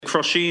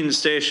Crusheen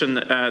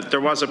Station,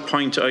 there was a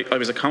point, I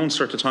was a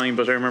councillor at the time,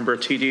 but I remember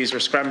TDs were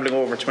scrambling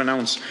over to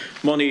announce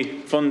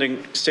money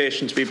funding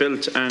station to be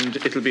built, and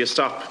it'll be a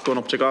stop going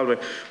up to Galway.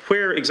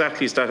 Where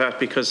exactly is that at?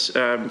 Because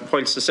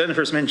whilst the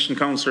senators mentioned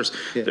councillors,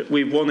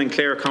 we've one in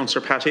Clare,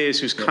 Councillor Pat Hayes,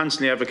 who's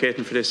constantly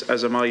advocating for this,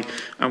 as am I,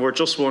 and we're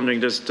just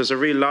wondering, there's a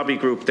real lobby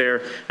group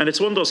there, and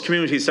it's one of those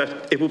communities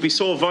that it would be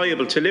so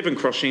viable to live in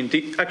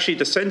Crusheen. Actually,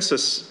 the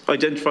census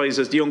identifies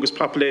as the youngest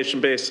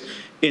population base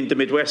in the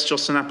Midwest,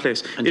 just in that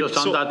place. And just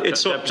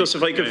just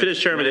if I can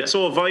finish, Chairman, it's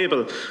so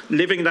viable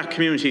living in that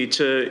community.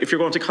 If you're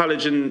going to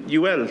college in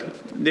UL,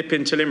 nip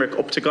into Limerick,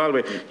 up to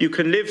Galway, you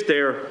can live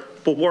there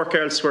but work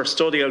elsewhere,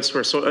 study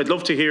elsewhere. So I'd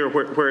love to hear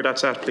where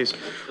that's at, please.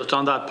 Just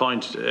on that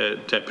point,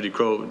 Deputy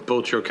Crowe,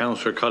 both your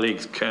councillor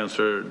colleagues,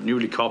 Councillor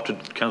newly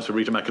co-opted Councillor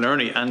Rita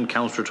McInerney and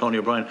Councillor Tony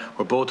O'Brien,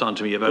 were both on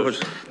to me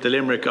about the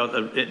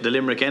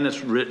Limerick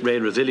Ennis rail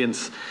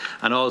resilience,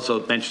 and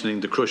also mentioning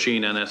the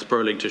Crusheen and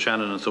Spurling to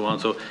Shannon and so on.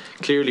 So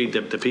clearly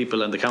the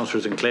people and the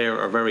councillors in Clare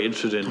are very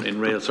interested in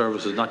rail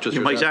services, not just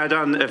yourself. Might add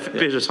on a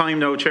bit of time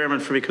now, Chairman,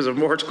 because of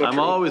more to go I'm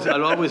always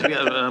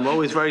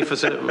very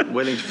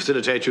willing to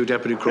facilitate you,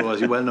 Deputy Crowe, as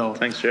you well know.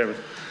 Thanks, Chairman.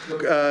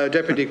 Look,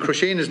 Deputy,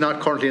 Crusheen is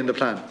not currently in the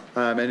plan,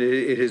 and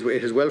it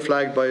is well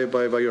flagged by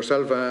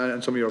yourself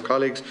and some of your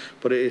colleagues,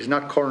 but it is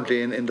not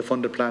currently in the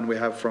funded plan we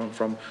have from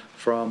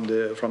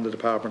the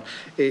department.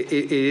 It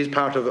is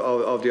part of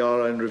the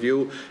all-round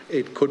review.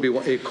 It could,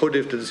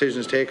 if the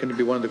decision is taken,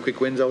 be one of the quick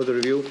wins out of the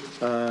review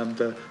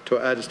to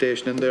add a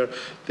station in there.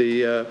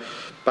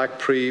 Back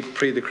pre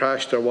the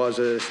crash, there was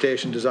a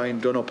station design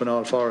done up and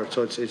all for it,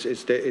 so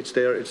it's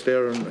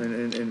there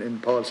in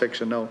Paul's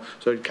section now,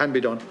 so it can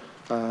be done.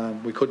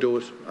 We could do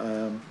it,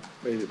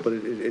 but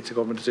it's a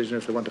government decision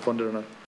if they want to fund it or not.